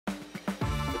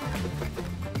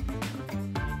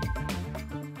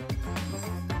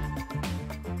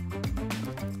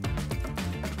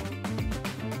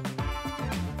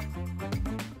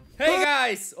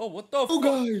guys! Oh, what the fuck?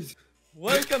 guys!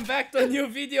 Welcome back to a new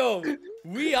video.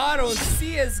 We are on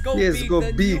Csgobig,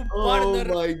 the Big. new Oh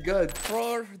partner my god.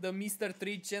 for the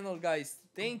Mrtree channel, guys.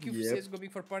 Thank you, Yep.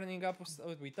 Csgobig, for partnering up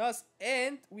with us,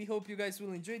 and we hope you guys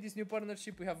will enjoy this new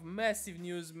partnership. We have massive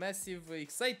news, massive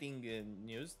exciting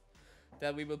news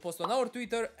that we will post on our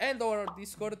Twitter and our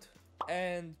Discord,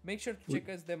 and make sure to check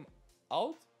them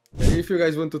out. If you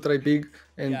guys want to try big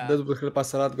and Yeah. that will help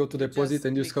us a lot, go to deposit Just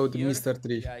and use click code here.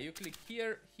 Mrtree. Yeah, you click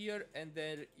here, and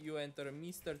then you enter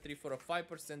Mrtree for a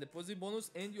 5% deposit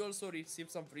bonus, and you also receive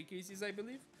some free cases, I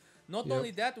believe. Not Yep.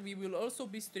 only that, we will also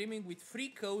be streaming with free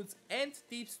codes and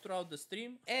tips throughout the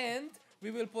stream, and we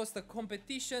will post a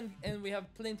competition, and we have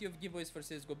plenty of giveaways for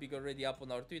Csgobig already up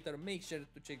on our Twitter. Make sure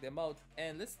to check them out,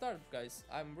 and let's start, guys.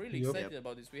 I'm really Yep. excited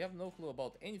about this. We have no clue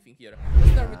about anything here.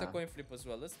 Let's start with a coin flip as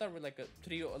well. Let's start with like a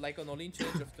trio, like an all-in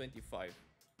challenge of 25.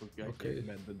 Okay.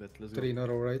 Man, let's go. 3 in a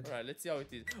row, right? Alright, let's see how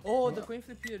it is. Oh, the coin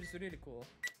flip here is really cool.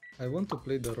 I want to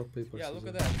play the rock paper Yeah, look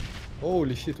at scissors. that.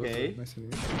 Holy shit, what Okay. a nice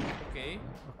anime. Okay.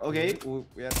 Okay,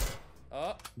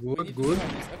 yeah. We Good, need to good. do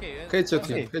this. Okay. Headshot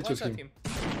okay, him, headshot one-shot him.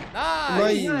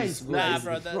 Nice! Nice. Nah, Nice.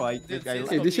 bro, that, Bro, this I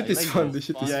is like this shit is so fun, this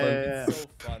shit is fun. It's so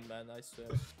fun, man, I swear.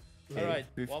 Alright,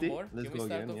 50. one more. Let's Can we go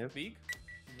start again, off yep. big?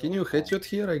 Can you headshot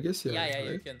here? I guess, yeah. Yeah, yeah,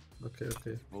 you right? can. Okay,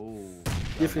 okay. Oh.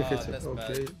 Give me Ah, headshot. that's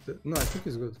Okay. No, I think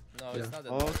it's good. No, Yeah. it's not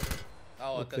that Oh. bad.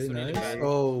 Oh, Okay, that's really nice. bad.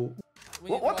 Oh. We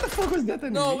need What to- the fuck was that?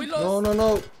 No, we lost! No, no,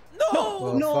 no. No!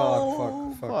 Oh,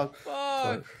 No. fuck.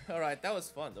 Fuck! Alright, that was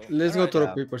fun though. Let's go Alright. to rock,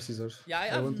 Yeah. paper, scissors. Yeah, I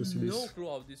have want to see no this. clue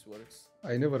how this works.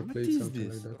 I never What played is something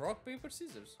this? like that. Rock, paper,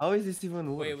 scissors. How is this even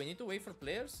work? Wait, we need to wait for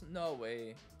players? No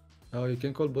way. Oh, you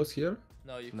can call boss here?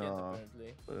 No, you can't No.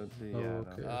 apparently. Apparently, Oh,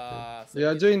 yeah, okay. no. So Yeah,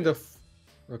 we need join to the.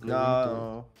 wait. Okay. we need to-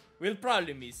 No. We'll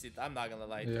probably miss it. I'm not gonna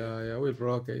lie to you. Yeah, we'll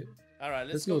pro. Okay. Alright,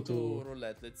 let's Let's go go to to-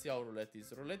 roulette. Let's see how roulette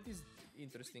is. Roulette is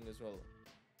interesting as well.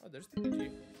 Oh, there's the PG.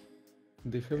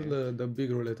 They have the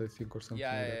big roulette, I think, or something. Yeah,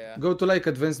 like yeah, that. yeah. Go to like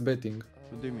advanced betting.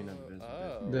 What do you mean advanced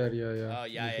Oh. There, yeah, yeah. Oh, yeah,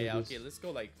 They yeah, have yeah. this. Okay, let's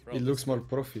go like. Bro, It looks more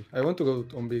profi. I want to go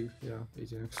on big. Yeah,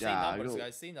 18x. Say Yeah, numbers, go.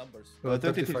 guys. Say numbers.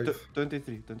 23, 35.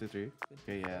 23.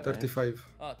 Okay, yeah. 35.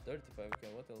 Ah, 35. Okay,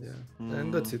 what else? Yeah.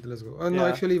 And that's it. Let's go. No, Yeah.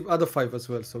 actually, other 5 as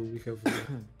well. So we have.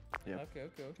 Yep.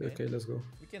 Okay. Okay, let's go.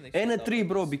 We can And extend a 3,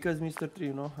 bro, numbers. because Mrtree,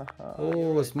 you know. Haha. Oh,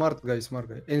 you're right. smart guy, smart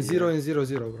guy. And 0 and 0,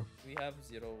 0, bro. We have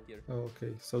 0 here. Oh,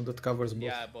 okay, so that covers both.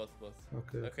 Yeah, both.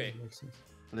 Okay. Okay. Makes sense.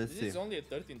 Let's This see. is only a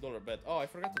 $13 bet. Oh, I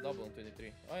forgot to double on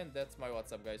 23. Oh, and that's my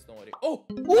WhatsApp, guys. Don't worry. Oh,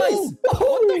 nice!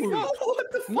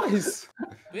 What the fuck? Nice!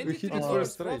 We hit it $23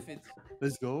 first try. profit.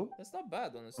 Let's go. That's not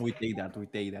bad, honestly. We take that.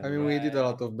 I mean, we did a Yeah.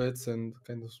 lot of bets and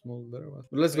kind of small there. But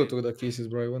let's go Wait. to the cases,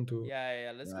 bro. I want to.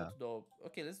 Yeah. Let's go Yeah. to the.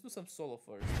 Okay, let's do some solo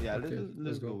first. Yeah, Okay, let's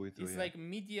let's go go. with you. It's Yeah. like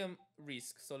medium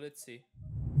risk, so let's see.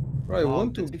 Bro, I Oh,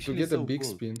 want that's to actually get a so big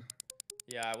cool. spin.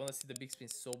 Yeah, I want to see the big spin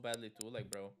so badly too, like,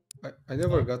 bro. I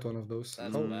never got one of those.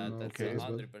 That's How? bad. No, That's okay, it's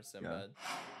bad. 100% Yeah. bad.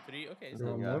 3. Okay, it's Go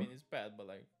not. on I more. mean, it's bad, but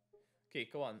like. Okay,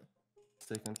 come on.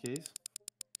 Second case.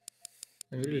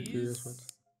 I'm really curious what. Please.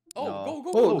 Oh, No.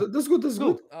 go. Oh, that's good. That's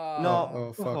good. No.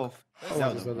 Oh, fuck. Off. That's How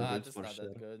not, was that? that's For not sure.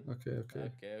 that good. Okay,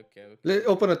 okay. Okay.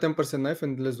 Open a 10% knife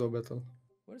and let's do a battle.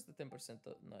 Where's the 10%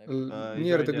 knife? it's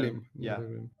Near right the there. gleam. Near Yeah. the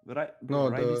gleam. Right, No,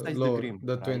 right the besides lower, the green.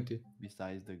 the right 20.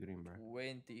 Besides the green, bro.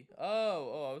 20.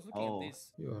 Oh, I was looking Oh. at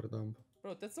this. You are dumb.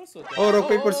 Bro, that's also. Oh, rock,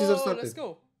 paper, scissors Let's started.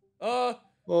 go.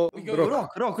 Oh, We go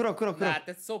rock. Rock. Nah,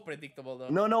 that's so predictable though.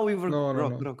 No, we were No,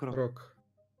 rock. rock.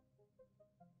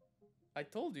 I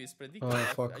told you it's predictable.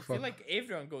 fuck, I fuck. feel like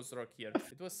everyone goes rock here.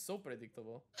 It was so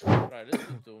predictable. Right, let's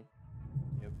do 2.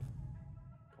 Yep.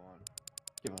 Come on.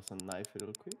 Give us a knife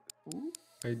real quick. Ooh.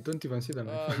 I don't even see the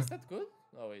knife. Is that good?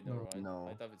 Oh wait, never No. mind. No.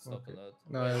 I thought it stopped Okay. on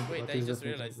that. No, Wait, at I least just that's not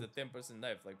realized the good. 10%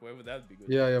 knife. Like, why would that be good?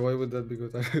 Yeah, why would that be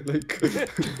good?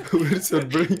 Like, where's your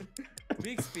brain?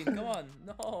 Big spin, come on.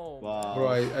 No. Wow. Bro,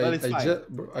 Well, it's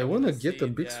fine. I wanna Let's get a see.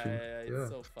 big Yeah, spin. Yeah, it's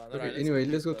so fun. Okay, Alright, anyway,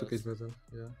 let's go with to case those. battle.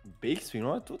 Yeah. Big spin?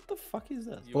 What the fuck is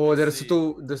that? You Oh, will there's see.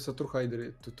 two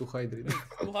hydrate. Two hydrate.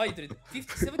 200.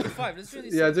 50, 75. Let's join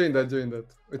this. Yeah, join that.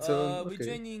 It's We're okay.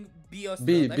 joining B or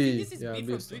B, I think B, this is yeah, B B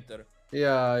from stuff. Twitter.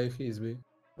 Yeah, he is B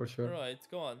for sure. Alright,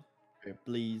 go on. Okay,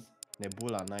 please.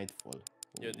 Nebula Nightfall.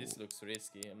 Yo, this looks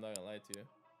risky. I'm not gonna lie to you.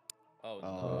 Oh, no.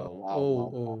 Wow.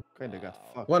 Oh. Kinda got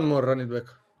Wow. fucked. One more, run it back.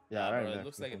 Yeah, Bro, right. it back,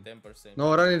 looks like a okay. 10%.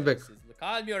 No, run it back.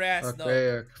 Calm your ass, no.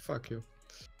 Okay, fuck you.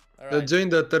 Alright. Join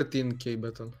the 13k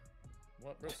battle.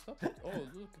 What, bro, stop it. Oh,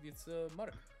 look, it's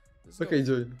Mark. Let's Okay, go.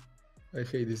 join. I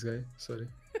hate this guy. Sorry.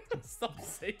 Stop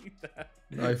saying that.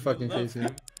 No, I fucking You love hate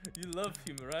him. You love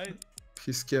him, right?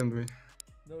 He scammed me.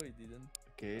 No, he didn't.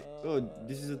 Okay. Oh,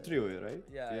 this is a three-way, right?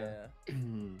 Yeah.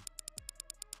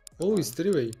 Oh, it's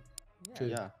 3-way. Yeah. Okay.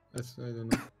 Yeah. That's, I don't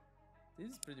know. This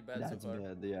is pretty bad That's so far.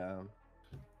 bad, yeah.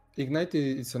 Ignite,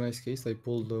 it's a nice case. I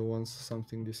pulled once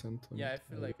something decent. on Yeah, I it.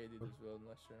 feel like I did as well, I'm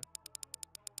not sure.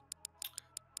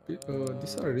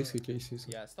 These are risky cases.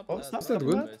 Yeah, stop Oh, on that. stop, stop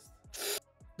stop that. first.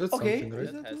 That's Okay. something,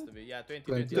 right? That has to be. Yeah, 20,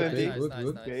 20, 20. okay, Nice, good, nice,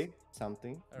 good. nice. Okay,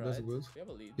 something. Alright, That's good. we have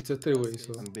a lead. It's a three-way, Nice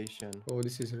so. case. Ambition. Oh,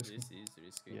 this is risky. This is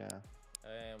risky. Yeah.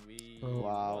 And we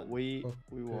Wow, won. we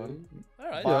Okay. won.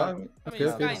 Alright. Yeah, I mean, okay,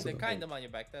 it's okay. kinda money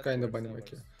back. That Kinda works, money that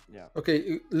back, works. Yeah.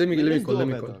 Okay, let me Let's call. do a Let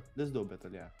me battle. call. Let's do a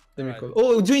battle, yeah. Let me Alright. call.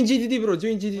 Oh, join GDD, bro.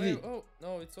 Join GDD. Wait, oh,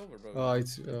 no, it's over, bro. Ah,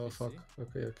 it's NPC. fuck.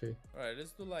 Okay, okay. Alright,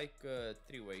 let's do like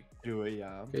three-way. Three-way,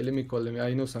 yeah. Okay, let me call.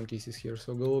 I know some cases here,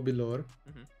 so go a bit lower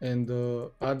Mhm.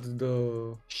 and add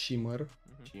the shimmer,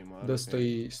 Shimmer, the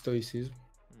okay. stoicism,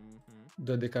 Mm-hmm.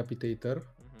 the decapitator,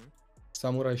 Mm-hmm.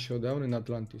 samurai showdown, and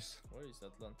Atlantis. Where is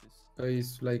Atlantis?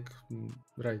 It's like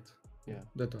right. Yeah.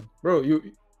 That one, bro. You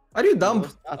are you dumb?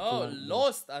 Lost Oh, Atlantis.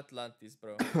 Lost Atlantis,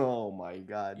 bro. Oh my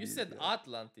god. You this said guy.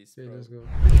 Atlantis, Okay, bro. let's go.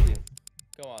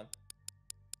 Come on.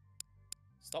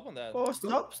 Stop on that. Oh,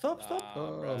 stop. Nah,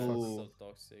 Oh, bro, that's fuck. so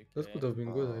toxic. That yeah. could have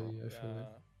been good. Oh, I feel Yeah, like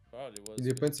probably was. it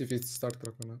good. depends if it's Star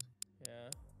Trek or not. Yeah,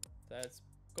 that's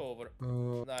go over.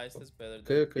 Nice, that's better.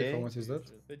 Okay, than okay. How Okay. much is that?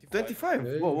 25.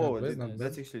 Okay, Whoa, not whoa. bad, That's, not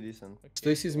that's bad. actually decent. Okay,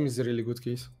 Stoicism cool. is a really good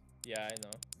case. Yeah, I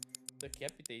know.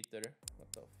 Decapitator. What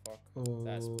the fuck? Oh,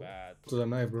 That's bad. to the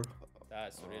knife, bro.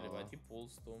 That's really bad. He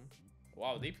pulls them.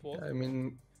 Wow, they pull. I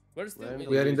mean, We're still winning.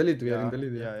 we are in the lead. We are in the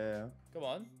lead. Yeah, Yeah. yeah. Come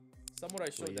on. Samurai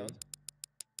showdown.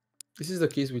 This is the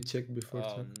case we checked before.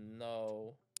 Oh so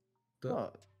no. the,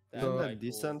 No, That isn't guy that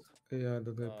decent? yeah,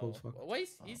 the guy pulled. pulled No. fuck. Why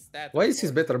is that? Why is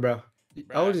his worse? better, bro?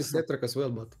 Bruh. Ours is Star Trek as well,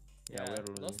 but Yeah, we're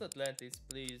losing. Lost Atlantis,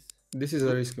 please. this is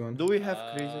a risky one. Do we have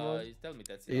crazy mode? Tell me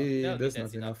that's Eh, enough. Tell me that's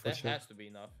that's not enough for That sure. has to be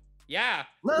enough. Yeah.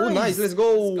 Oh, nice. Let's go.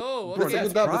 Let's go. Bro, That's a Okay.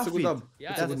 good dub. That's a good dub. Yeah,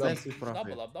 That's a good dub. massive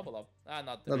profit. double up. Ah,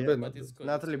 not Not really, bad, but not it's good.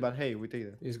 Not it's really, good. but hey, we take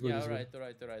that. It's good. Yeah, It's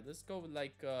good. alright. Let's go with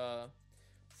like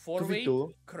four-way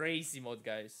 2v2. crazy mode,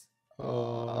 guys.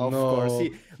 Oh, Of no. course,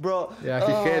 bro. Yeah,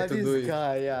 he had to this do it.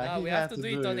 guy, yeah, Now he we had have to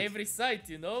do it on every site,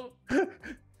 you know?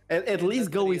 And at least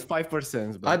That's go the with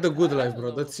 5%, bro. Add the good life, I bro.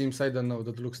 don't That know. seems I don't know.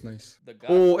 That looks nice. The guy.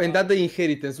 Oh, and add the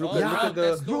inheritance. Look, Oh, at, yeah, look at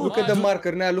that's the too look at the much.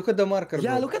 marker now. Look at the marker.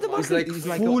 Yeah, bro. look at the It's market. like It's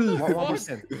like full.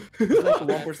 1%. It's like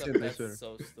 1%, I That's swear.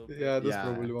 so stupid. Yeah, that's Yeah.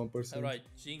 probably 1%. Alright,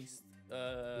 Jinx.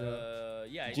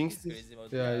 Yeah, it Jinx is is- crazy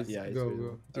mode. Yeah, it's, Yeah, it's go, crazy.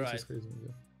 go. This Alright. is crazy.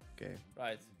 Yeah. Okay.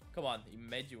 Right. Come on,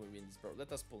 imagine we win this, bro.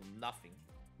 Let us pull nothing.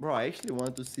 Bro, I actually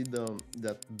want to see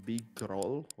that big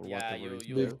roll or Yeah, whatever it's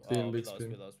you. Big called. spin, Oh, big we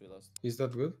spin. lost. Is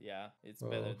that good? Yeah, it's Oh,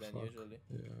 better than fuck. usually.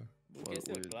 Yeah. We Well, can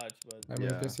still we- clutch, but. I mean,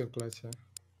 Yeah. can still clutch. Yeah.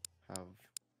 Have.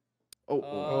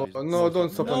 Oh, please, no, don't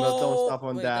stop on that. Don't stop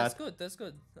on Wait, that. That's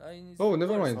good. Oh,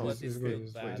 never worse, mind, but it's still good,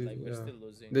 it's bad, good, like, we're yeah. still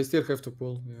losing. They still have to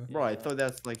pull. Yeah. Bro, I Yeah. thought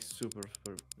that's like super.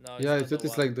 No, Yeah, not I thought the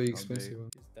it's one. like the big. expensive one.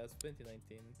 That's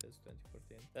 2019, that's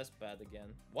 2014. That's bad again.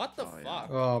 What the Oh, yeah. fuck?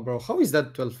 Oh, bro, how is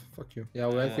that 12? Fuck you. Yeah,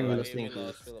 well, I think we I lost. think we we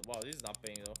lost. Wow, this is not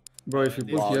paying though. Bro, if you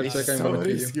Wow, put Wow, here, this check, is I'm so gonna kill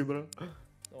you. risky, bro.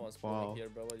 No one's pulling Wow. here,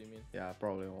 bro. What do you mean? Yeah,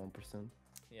 probably 1%.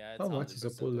 Yeah, it's How much is a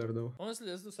 100%. pull there, though? Honestly,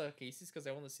 let's do some cases because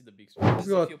I want to see the big spin. Let's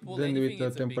go If you pull then anything, with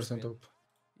it's a big 10% spin. up.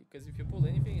 Because if you pull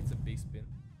anything, it's a big spin.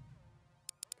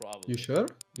 Probably. You sure?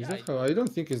 Yeah, Is that how? I don't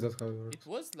think it's that how it works. It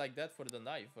was like that for the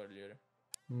knife earlier.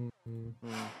 Mm,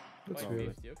 That's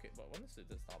weird. 550, okay, but honestly,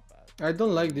 that's not bad. I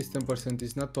don't like this 10%.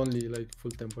 It's not only like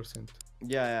full 10%.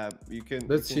 Yeah, you can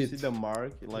That's see it. the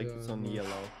mark, like it's Yeah, on no.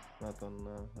 yellow, not on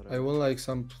red. I want like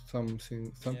something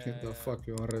Yeah, the yeah. fuck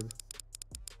you on red.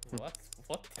 What?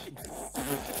 What?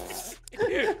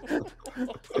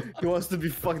 He wants to be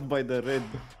fucked by the red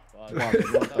Fuck.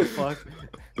 one. What the fuck?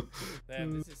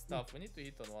 Damn, this is tough. We need to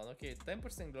hit on one. Okay,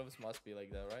 10% gloves must be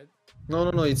like that, right? No,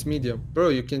 it's medium. Bro,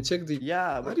 you can check the...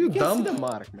 Yeah, but you you can see dumb? the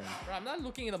mark, man. Bro, I'm not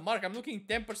looking at the mark. I'm looking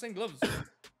 10% gloves. Bro,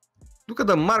 Look at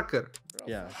the marker.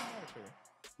 Yeah. fucking marker.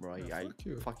 Bro, Yeah, I fuck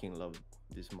you. fucking love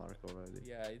this mark already.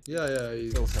 Yeah. Yeah,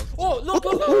 it's... So helpful. Oh, look,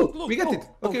 look, Oh, look, look. we got it.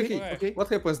 Okay, okay. okay. What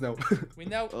happens now? We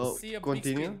now Oh, see a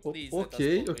continue. big spin. Please, let us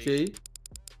Okay, pull big. okay.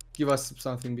 Give us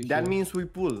something big. That here. means we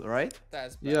pull, right?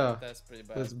 That's bad. Yeah, That's pretty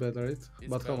bad. That's bad, right? It's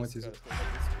But how bad, much is it's it? bad,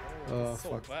 but Oh, it's so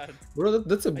fuck. bad. Bro,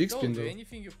 that's a I big told spin you, though.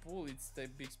 anything you pull, it's the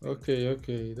big spin. Okay, that's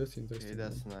Okay, interesting.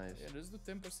 that's nice. Yeah, let's do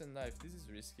 10% knife. This is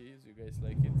risky. You guys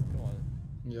like it? Come on.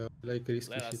 Yeah, like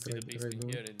risky Let us shit see the big right spin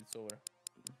now. here and it's over.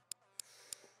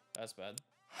 That's bad.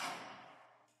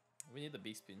 We need a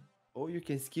big spin. Oh, you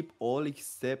can skip all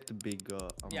except big Yeah,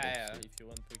 unboxing. if you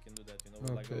want, we can do that. You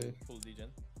know, like Okay. a full degen.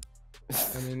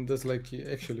 I mean, that's like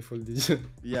actually full digit.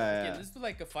 Yeah, Yeah, yeah. let's do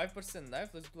like a 5% knife.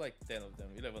 Let's do like 10 of them,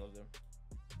 11 of them.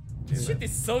 This shit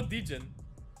is so degen.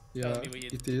 Yeah, me we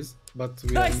hit. it is. But we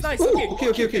Nice, are nice, missing-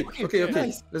 okay. Okay.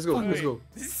 Nice. Let's go. Wait, Let's go.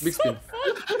 This is Big so spin.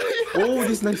 fun. Oh,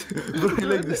 this is nice. Bro, I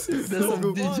like this. This is That's so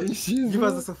some fun. DJ shit. Give bro.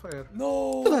 us the sapphire.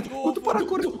 No, Go go to for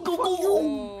parkour.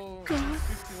 Oh,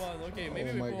 51. Okay, maybe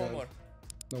Oh we my go God. more.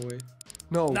 No way.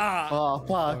 No. Nah. Oh,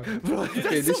 fuck. Bro,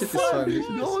 Okay, this shit is fun. This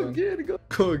shit is go fun. again. Go.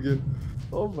 Go again.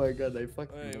 Oh my god, I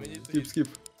fucking. Wait, we need to Skip, hit. skip.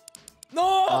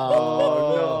 No!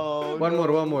 Oh, no.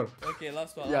 One more. Okay,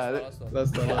 last one, Yeah, last one.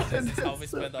 Last one. This is how we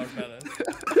spend our balance.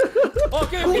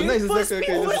 Okay, Oh, okay. nice,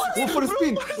 okay. Let's go for a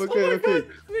spin. Okay.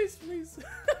 Please.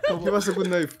 Give us a good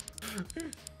knife.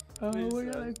 Oh Please, my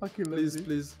god, I fucking love Please, it.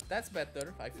 please. That's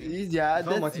better, I think. Yeah,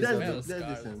 How much is that's, that? that's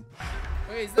decent.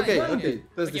 Okay, it's not Okay, even okay. here.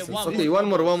 That's Okay, decent. one Okay,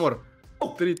 more. one more.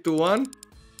 3, 2, 1.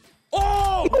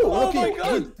 Oh! Oh, okay. my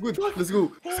god! Good. Let's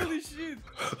go. Holy shit!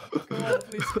 Come on,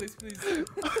 please.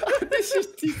 This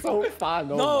is so fun.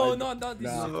 No, Oh my no, this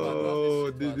is Nah. fun.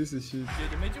 Oh, This is this is shit. fun.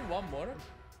 Dude, imagine one more.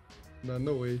 Nah,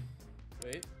 no way.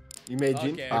 Wait.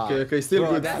 Imagine. Okay. Ah, Okay, still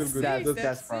bro, good, that's still good. sick. That's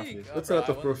That's sick. profit. Oh, That's bro, a lot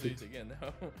I of wanna do profit. it again now.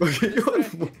 Okay, you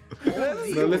want more?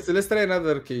 No, let's try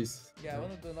another case. Yeah, I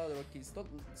wanna do another okay.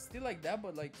 Still like that,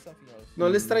 but like something else. No,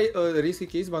 let's try a risky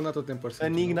case, but not a 10%.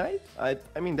 An you know? ignite?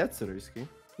 I mean, that's risky.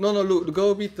 No, look,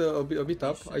 go a bit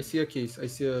up. I see a case. I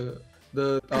see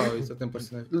it's a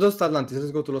 10%. Lost Atlantis.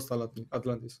 Let's go to Lost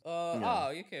Atlantis.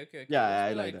 Okay. Yeah, Let's I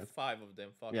do, like that. 5 of them.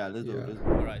 Fuck Yeah, it. let's do Yeah. it.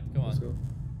 Alright, come Let's on. go.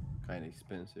 Kind of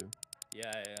expensive.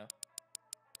 Yeah.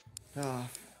 Ah,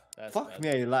 That's fuck bad.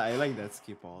 me, I like that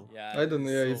skip all. Yeah, I don't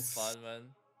know, yeah, it's so it's- fun, man.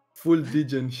 Full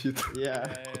degen shit. Yeah.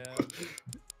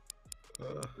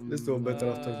 Let's do better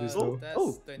after this though. That's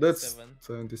Oh, 27. That's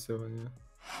 77, yeah.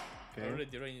 Okay.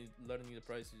 Already learning the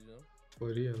prices, you know? For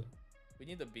real. We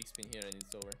need a big spin here and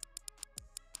it's over.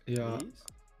 Yeah, Please?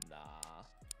 Nah.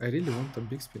 I really want a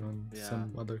big spin on Yeah.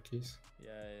 some other case.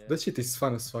 Yeah. That shit is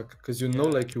fun as fuck, cause you know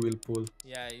Yeah. like you will pull.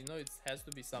 Yeah, you know it has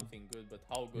to be something good, but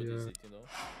how good is Yeah. it, you know?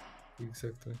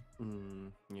 Exactly.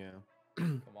 Yeah.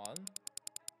 Come on.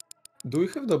 Do we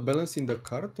have the balance in the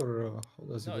cart or how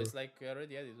does No, it it's work? like we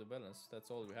already added the balance. That's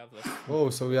all we have left. Oh,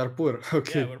 so we are poor.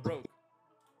 Okay. Yeah, we're broke.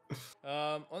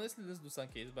 Honestly, let's do some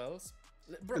case battles.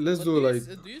 Let's but do you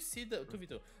like- do you see the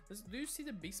 2v2? Do you see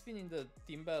the big spin in the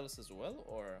team battles as well,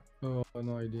 or? Oh,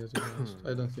 no idea to be honest.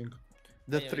 I don't think.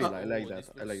 The Yeah, thrill, I oh, like this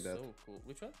that. I like looks that. So cool.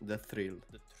 Which one? The thrill.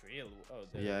 The trail. Oh,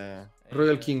 there Yeah. it is. Royal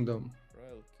And, Kingdom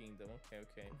Royal Kingdom.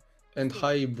 Okay. and do-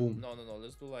 High Boom. No.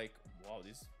 Let's do like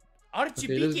this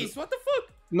RGB let's case. What the fuck?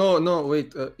 No,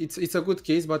 wait. It's a good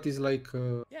case, but it's like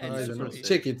Yeah, I it's don't know. safe.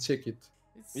 Check it.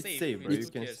 It's safe. safe, bro. Who You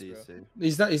can cares, see bro?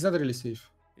 it's safe. It's not really safe.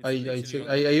 It's I literally checked.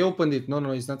 on- I opened it.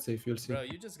 No, it's not safe. You'll see. Bro,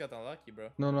 you just got unlucky, bro.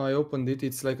 No, I opened it.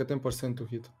 It's like a 10% to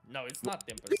hit. No, it's not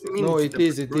 10%. No, It's it the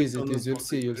is, it brick is, it on is. You'll the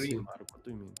see, you'll green see. mark. What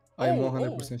do you mean? I'm Oh,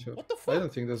 100% sure. What the I fuck?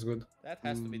 don't think that's good. That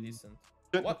has to be decent.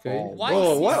 What? Okay. Why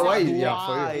Oh, is why? his Yeah,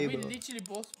 for Why? real. We bro. literally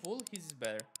both pull, his is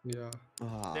better. Yeah,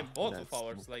 Ah, Then both of that's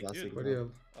ours, like, classic, dude. for bro.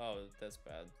 real. Oh, that's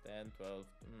bad. 10, 12.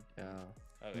 Yeah.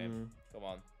 Okay, Mm. come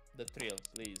on. The thrill,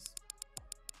 please.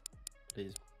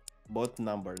 Please. Bot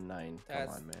number 9. Come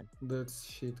That's- on, man. That's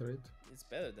shit, right? It's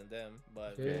better than them,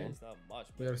 but Okay. it's not much.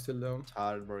 We are still down. It's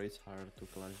hard, bro. It's hard to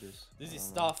clutch this. This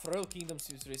is Uh, tough. Royal Kingdom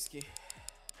seems risky.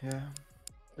 Yeah.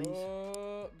 Please.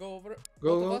 Go over. Go,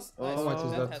 Both go. of us? Nice. How much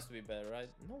is that that? has to be better, right?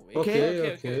 No way.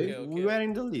 Okay. We were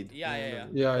in the lead. Yeah. Yeah,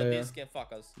 But yeah. this can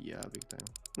fuck us. Yeah, big time.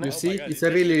 You Oh see, my God, it's it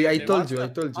a really. I actually- told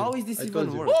you. How is this I even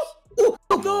told you. worse?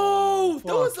 No! That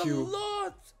was Fuck a you.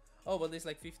 lot! Oh, but there's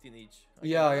like 15 each. Okay,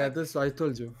 Yeah, alright. that's what I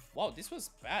told you. Wow, this was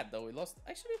bad though. We lost.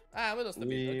 Actually, we lost a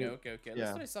bit. Okay. Let's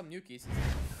yeah. try some new cases.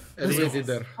 Let's This get it is-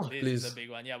 there, This is please. the big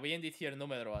one. Yeah, we end it here no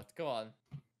matter what. Come on.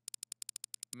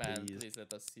 Man, Please. please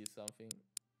let us see something.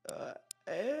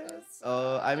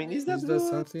 I mean, is that Is that good? It's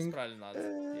something? probably not.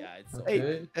 Yeah, it's so Okay.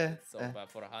 bad. It's so bad.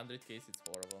 For 100 case, it's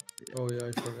horrible. Oh yeah,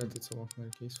 I forgot it's a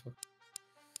 100 case. Fuck.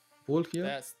 Pull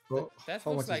here. Bro, That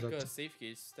how looks much is like that? a safe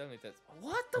case. Tell me that.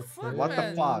 What the fuck, Okay. What the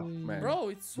man? fuck, man? Bro,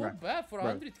 it's so Bruh. bad for Bruh.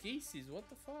 100 cases. What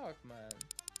the fuck, man?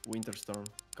 Winter Storm.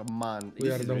 Come on. We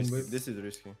This are is done risky. with- This is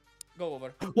risky. Go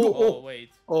over. Oh.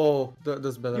 Wait. Oh,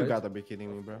 that's better. You right? gotta be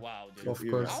kidding me, bro. Wow, dude. Of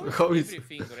You course. got- How is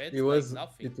everything red? it Like was?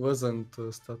 nothing. It wasn't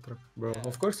Star Trek, bro. Yeah.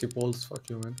 Of course he pulls. Fuck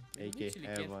you, man. We AK literally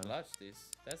can't Heaven. clutch this.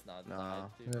 That's not Nah.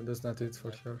 right, dude. Yeah, that's not it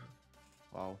for sure.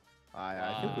 Wow.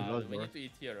 I think we lost, we bro. need to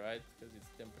eat here, right? Because it's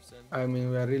 10%. I mean,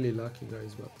 we are really lucky,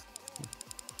 guys, but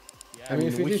Yeah. I mean,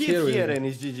 if we we hit hit here, here we- and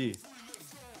it's GG.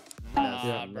 Nah,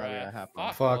 Yeah. Now bruh. it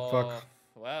happened. Fuck. Fuck. off.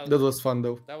 Well, that was fun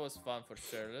though. that was fun for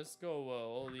sure. Let's go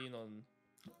all in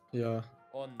Yeah.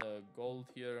 on gold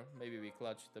here. Maybe we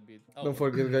clutch it a bit. Oh, Don't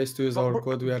forget, guys, to use our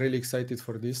code. We are really excited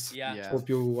for this. Yeah. Yeah. Hope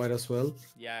you are as well.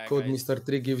 Yeah. Code guys. Mr.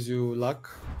 Tree gives you luck.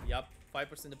 Yup.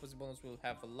 5% deposit bonus. Will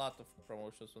have a lot of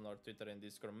promotions on our Twitter and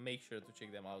Discord. Make sure to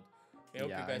check them out. I hope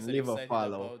you guys are leave a excited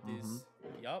follow. about this.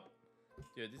 Yup.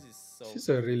 Dude, this is so This is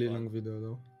a really fun. long video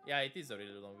though. Yeah, it is a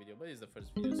really long video, but it's the first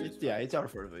video. So it's Yeah, fine. it's our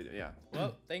first video, yeah.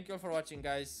 Well, thank you all for watching,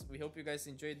 guys. We hope you guys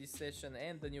enjoyed this session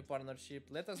and the new partnership.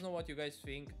 Let us know what you guys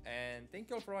think, and thank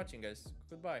you all for watching, guys.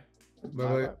 Goodbye. Bye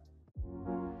bye.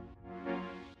 Bye-bye.